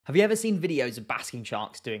Have you ever seen videos of basking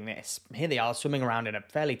sharks doing this? Here they are swimming around in a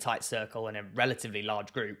fairly tight circle in a relatively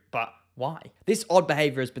large group, but why? This odd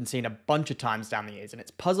behavior has been seen a bunch of times down the years, and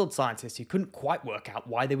it's puzzled scientists who couldn't quite work out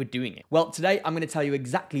why they were doing it. Well, today I'm going to tell you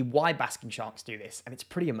exactly why basking sharks do this, and it's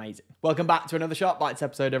pretty amazing. Welcome back to another Shark Bytes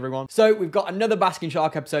episode, everyone. So we've got another basking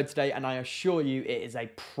shark episode today, and I assure you it is a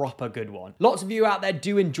proper good one. Lots of you out there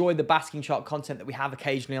do enjoy the basking shark content that we have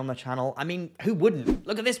occasionally on the channel. I mean, who wouldn't?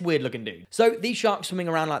 Look at this weird looking dude. So these sharks swimming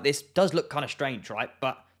around like this does look kind of strange, right?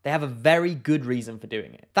 But they have a very good reason for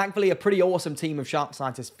doing it. Thankfully, a pretty awesome team of shark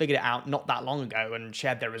scientists figured it out not that long ago and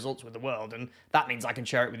shared their results with the world, and that means I can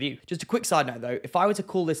share it with you. Just a quick side note though, if I were to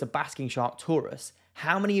call this a basking shark TORUS,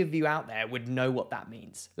 how many of you out there would know what that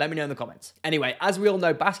means? Let me know in the comments. Anyway, as we all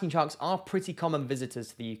know, basking sharks are pretty common visitors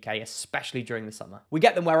to the UK, especially during the summer. We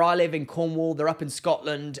get them where I live in Cornwall, they're up in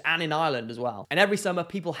Scotland and in Ireland as well. And every summer,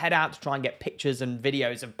 people head out to try and get pictures and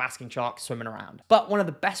videos of basking sharks swimming around. But one of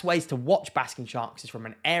the best ways to watch basking sharks is from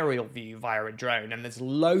an aerial view via a drone, and there's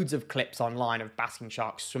loads of clips online of basking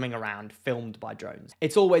sharks swimming around filmed by drones.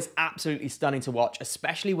 It's always absolutely stunning to watch,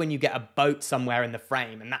 especially when you get a boat somewhere in the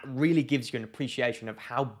frame, and that really gives you an appreciation of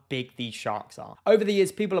how big these sharks are. Over the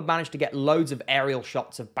years, people have managed to get loads of aerial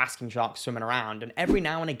shots of basking sharks swimming around, and every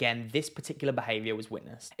now and again, this particular behavior was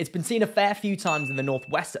witnessed. It's been seen a fair few times in the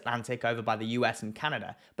Northwest Atlantic over by the US and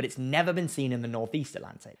Canada, but it's never been seen in the Northeast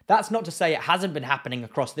Atlantic. That's not to say it hasn't been happening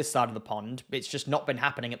across this side of the pond, it's just not been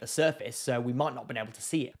happening at the surface, so we might not have been able to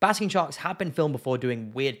see it. Basking sharks have been filmed before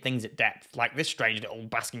doing weird things at depth, like this strange little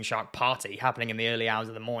basking shark party happening in the early hours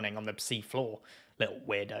of the morning on the sea floor. Little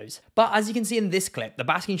weirdos. But as you can see in this clip, the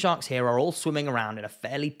basking sharks here are all swimming around in a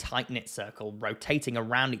fairly tight-knit circle, rotating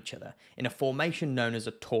around each other in a formation known as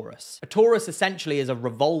a torus. A torus essentially is a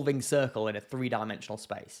revolving circle in a three-dimensional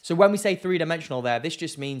space. So when we say three-dimensional there, this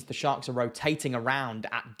just means the sharks are rotating around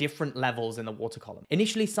at different levels in the water column.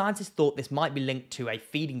 Initially, scientists thought this might be linked to a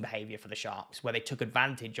feeding behavior for the sharks, where they took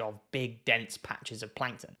advantage of big, dense patches of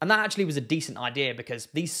plankton. And that actually was a decent idea because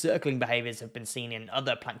these circling behaviors have been seen in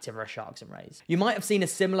other planktivorous sharks and rays. You might have seen a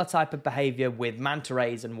similar type of behavior with manta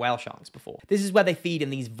rays and whale sharks before. This is where they feed in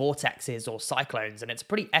these vortexes or cyclones, and it's a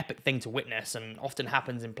pretty epic thing to witness and often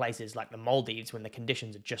happens in places like the Maldives when the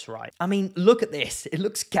conditions are just right. I mean, look at this. It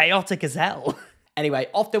looks chaotic as hell. Anyway,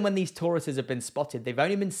 often when these toruses have been spotted, they've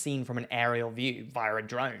only been seen from an aerial view via a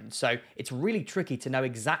drone, so it's really tricky to know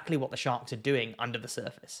exactly what the sharks are doing under the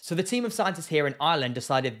surface. So the team of scientists here in Ireland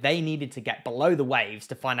decided they needed to get below the waves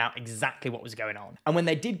to find out exactly what was going on. And when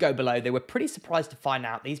they did go below, they were pretty surprised to find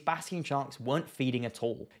out these basking sharks weren't feeding at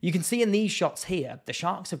all. You can see in these shots here, the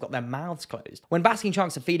sharks have got their mouths closed. When basking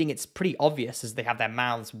sharks are feeding, it's pretty obvious as they have their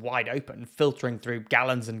mouths wide open, filtering through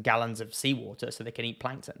gallons and gallons of seawater so they can eat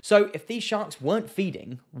plankton. So if these sharks weren't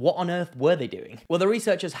feeding, what on earth were they doing? Well, the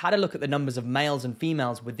researchers had a look at the numbers of males and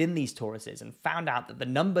females within these toruses and found out that the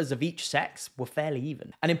numbers of each sex were fairly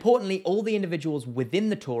even. And importantly, all the individuals within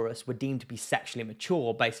the torus were deemed to be sexually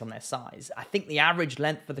mature based on their size. I think the average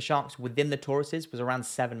length for the sharks within the toruses was around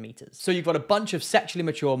 7 meters. So you've got a bunch of sexually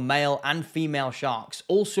mature male and female sharks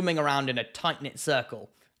all swimming around in a tight-knit circle.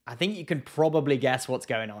 I think you can probably guess what's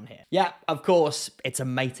going on here. Yeah, of course, it's a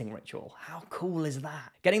mating ritual. How cool is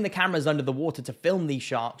that? Getting the cameras under the water to film these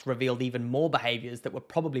sharks revealed even more behaviors that were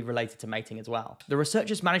probably related to mating as well. The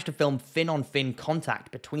researchers managed to film fin-on-fin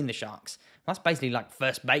contact between the sharks. That's basically like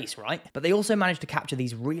first base, right? But they also managed to capture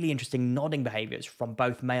these really interesting nodding behaviors from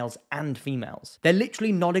both males and females. They're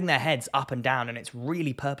literally nodding their heads up and down, and it's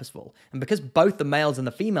really purposeful. And because both the males and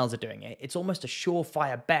the females are doing it, it's almost a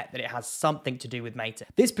surefire bet that it has something to do with mating.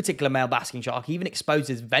 This particular male basking shark even exposed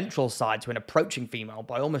his ventral side to an approaching female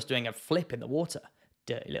by almost doing a flip in the water.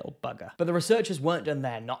 Dirty little bugger. But the researchers weren't done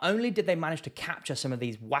there. Not only did they manage to capture some of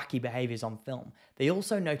these wacky behaviors on film, they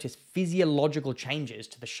also noticed physiological changes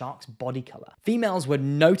to the shark's body color. Females were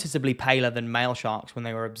noticeably paler than male sharks when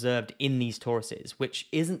they were observed in these toruses, which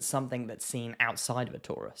isn't something that's seen outside of a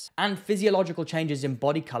torus. And physiological changes in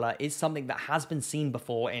body color is something that has been seen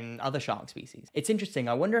before in other shark species. It's interesting.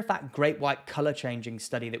 I wonder if that great white color changing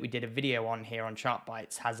study that we did a video on here on Shark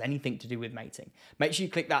Bytes has anything to do with mating. Make sure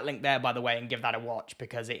you click that link there, by the way, and give that a watch,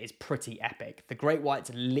 because it is pretty epic. The great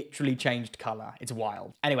whites literally changed color. It's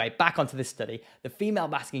wild. Anyway, back onto this study. The female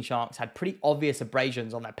basking sharks had pretty obvious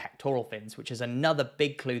abrasions on their pectoral fins, which is another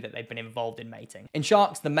big clue that they've been involved in mating. In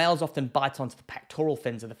sharks, the males often bite onto the pectoral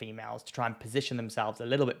fins of the females to try and position themselves a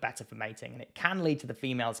little bit better for mating, and it can lead to the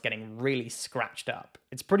females getting really scratched up.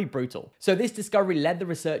 It's pretty brutal. So this discovery led the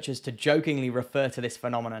researchers to jokingly refer to this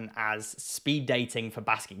phenomenon as speed dating for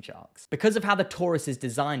basking sharks. Because of how the torus is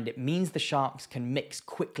designed, it means the sharks can mix mix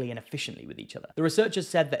quickly and efficiently with each other. The researchers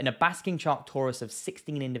said that in a basking shark torus of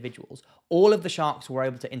 16 individuals, all of the sharks were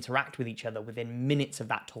able to interact with each other within minutes of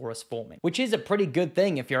that torus forming, which is a pretty good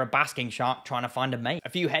thing if you're a basking shark trying to find a mate. A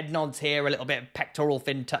few head nods here, a little bit of pectoral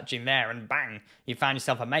fin touching there, and bang, you found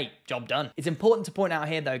yourself a mate. Job done. It's important to point out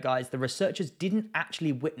here though, guys, the researchers didn't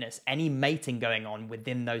actually witness any mating going on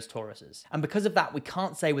within those toruses. And because of that, we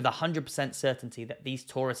can't say with 100% certainty that these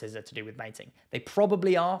toruses are to do with mating. They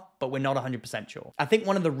probably are, but we're not 100% sure. I think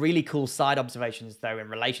one of the really cool side observations though in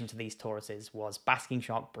relation to these toruses was basking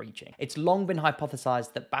shark breaching. It's long been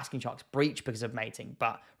hypothesized that basking sharks breach because of mating,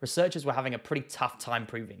 but researchers were having a pretty tough time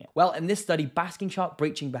proving it. Well, in this study, basking shark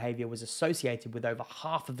breaching behavior was associated with over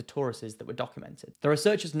half of the toruses that were documented. The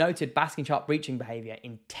researchers noted basking shark breaching behavior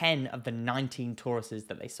in 10 of the 19 toruses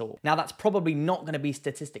that they saw. Now, that's probably not going to be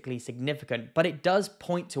statistically significant, but it does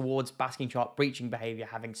point towards basking shark breaching behavior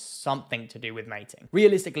having something to do with mating.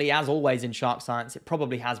 Realistically, as always in shark science, it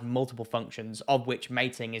probably has multiple functions, of which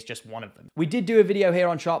mating is just one of them. We did do a video here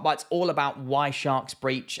on Shark Bytes all about why sharks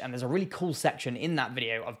breach, and there's a really cool section in that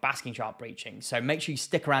video of basking shark breaching, so make sure you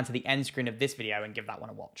stick around to the end screen of this video and give that one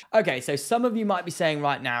a watch. Okay, so some of you might be saying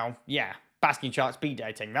right now, yeah, basking sharks speed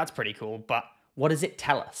dating, that's pretty cool, but what does it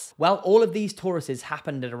tell us? Well, all of these toruses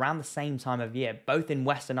happened at around the same time of year, both in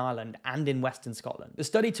Western Ireland and in Western Scotland. The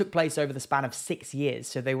study took place over the span of 6 years,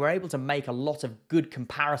 so they were able to make a lot of good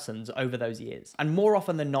comparisons over those years. And more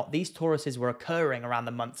often than not, these toruses were occurring around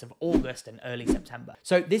the months of August and early September.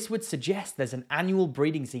 So this would suggest there's an annual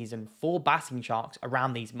breeding season for basking sharks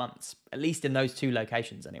around these months, at least in those two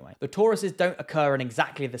locations anyway. The toruses don't occur in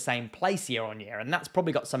exactly the same place year on year, and that's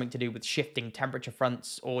probably got something to do with shifting temperature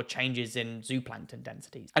fronts or changes in zooplankton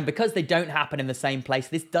densities. And because they don't happen in the same place,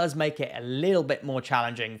 this does make it a little bit more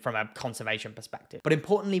challenging from a conservation perspective. But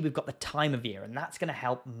importantly, we've got the time of year, and that's going to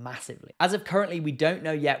help massively. As of currently, we don't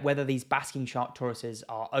know yet whether these basking shark toruses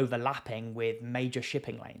are overlapping with major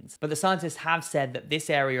shipping lanes. But the scientists have said that this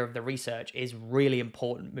area of the research is really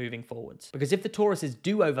important moving forwards. Because if the toruses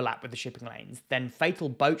do overlap with the shipping lanes, then fatal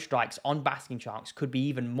boat strikes on basking sharks could be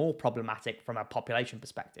even more problematic from a population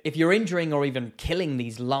perspective. If you're injuring or even killing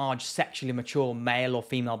these large sexually mature male or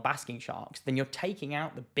female basking sharks, then you're taking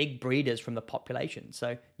out the big breeders from the population.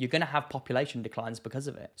 So you're going to have population declines because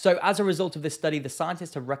of it. So as a result of this study, the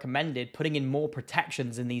scientists have recommended putting in more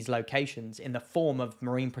protections in these locations in the form of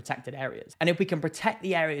marine protected areas. And if we can protect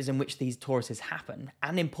the areas in which these toruses happen,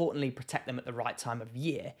 and importantly protect them at the right time of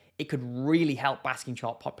year, it could really help basking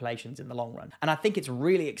shark populations in the long run. And I think it's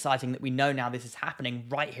really exciting that we know now this is happening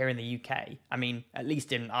right here in the UK. I mean, at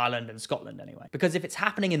least in Ireland and Scotland anyway. Because if it's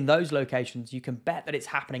happening in those locations, you can bet that it's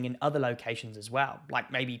happening in other locations as well,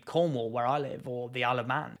 like maybe Cornwall where I live, or the Isle of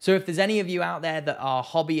Man. So if there's any of you out there that are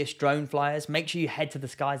hobbyist drone flyers, make sure you head to the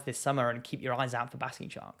skies this summer and keep your eyes out for basking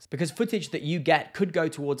sharks. Because footage that you get could go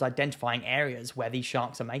towards identifying areas where these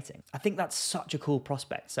sharks are mating. I think that's such a cool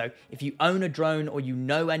prospect. So if you own a drone or you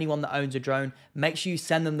know anyone that owns a drone, make sure you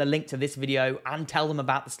send them the link to this video and tell them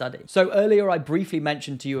about the study. So earlier I briefly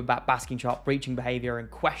mentioned to you about basking shark breaching behavior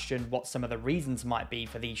and questioned what some of the reasons might be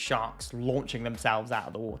for these sharks launching themselves out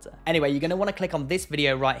of the water. Anyway, you're going to want to click on this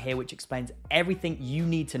video right here, which explains everything you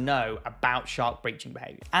need to know about shark breaching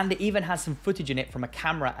behavior. And it even has some footage in it from a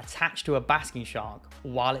camera attached to a basking shark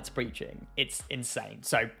while it's breaching. It's insane.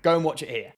 So go and watch it here.